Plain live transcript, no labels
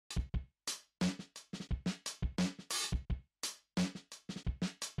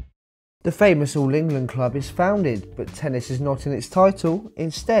The famous All England club is founded, but tennis is not in its title,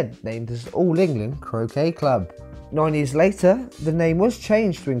 instead named as All England Croquet Club. 9 years later, the name was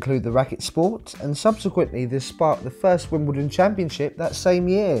changed to include the racket sport, and subsequently this sparked the first Wimbledon Championship that same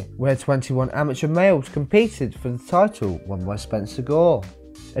year, where 21 amateur males competed for the title won by Spencer Gore.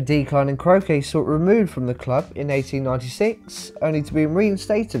 A decline in croquet saw it removed from the club in 1896, only to be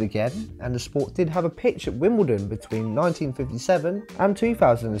reinstated again, and the sport did have a pitch at Wimbledon between 1957 and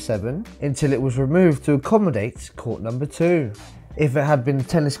 2007, until it was removed to accommodate court number 2. If it had been a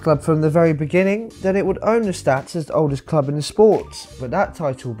tennis club from the very beginning, then it would own the stats as the oldest club in the sport, but that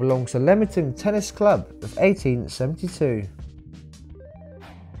title belongs to Leamington Tennis Club of 1872.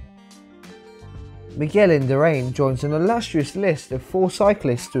 Miguel Indurain joins an illustrious list of 4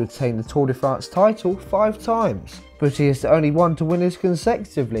 cyclists to attain the Tour de France title 5 times, but he is the only one to win this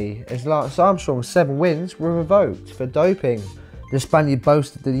consecutively, as Lance Armstrong's 7 wins were revoked for doping. The Spaniard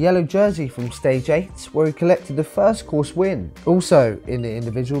boasted the yellow jersey from stage 8, where he collected the first course win, also in the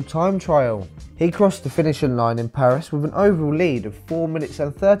individual time trial. He crossed the finishing line in Paris with an overall lead of 4 minutes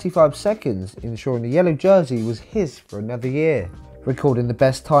and 35 seconds, ensuring the yellow jersey was his for another year, recording the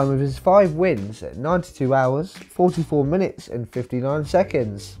best time of his 5 wins at 92 hours, 44 minutes and 59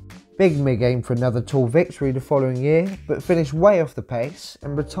 seconds. Big Mig aimed for another Tour victory the following year, but finished way off the pace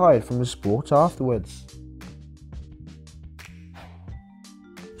and retired from the sport afterwards.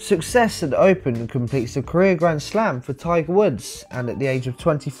 Success at the Open completes a career Grand Slam for Tiger Woods, and at the age of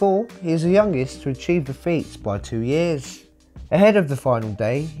 24, he is the youngest to achieve the feat by 2 years. Ahead of the final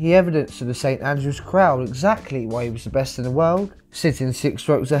day, he evidenced to the St Andrews crowd exactly why he was the best in the world, sitting 6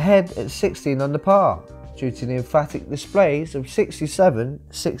 strokes ahead at 16 under par, due to the emphatic displays of 67,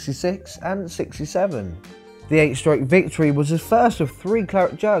 66 and 67. The 8-stroke victory was his first of 3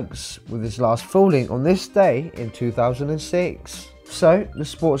 claret jugs, with his last falling on this day in 2006. So, the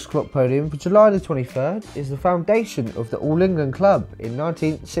Sports Clock podium for July the 23rd is the foundation of the All England Club in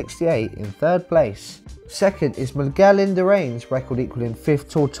 1968 in 3rd place. Second is Miguel Indurain's record equalling 5th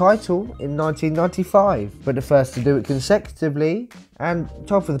Tour title in 1995, but the first to do it consecutively. And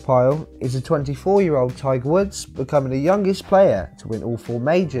top of the pile is the 24-year-old Tiger Woods, becoming the youngest player to win all 4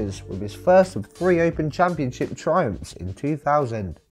 majors, with his first of 3 Open Championship triumphs in 2000.